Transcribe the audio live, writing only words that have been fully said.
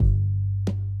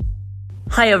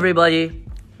Hi, everybody.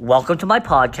 Welcome to my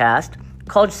podcast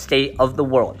called State of the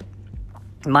World.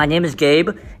 My name is Gabe,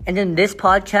 and in this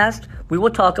podcast, we will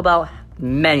talk about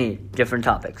many different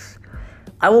topics.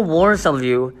 I will warn some of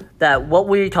you that what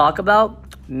we talk about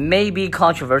may be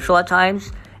controversial at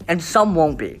times, and some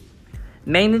won't be.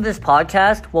 Mainly, this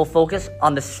podcast will focus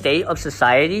on the state of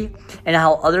society and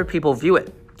how other people view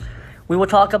it. We will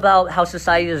talk about how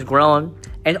society has grown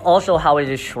and also how it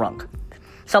has shrunk.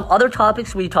 Some other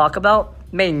topics we talk about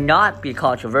may not be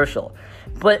controversial,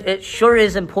 but it sure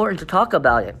is important to talk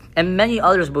about it, and many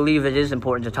others believe it is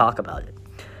important to talk about it.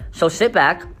 So sit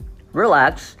back,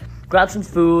 relax, grab some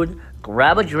food,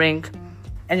 grab a drink,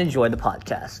 and enjoy the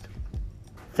podcast.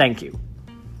 Thank you.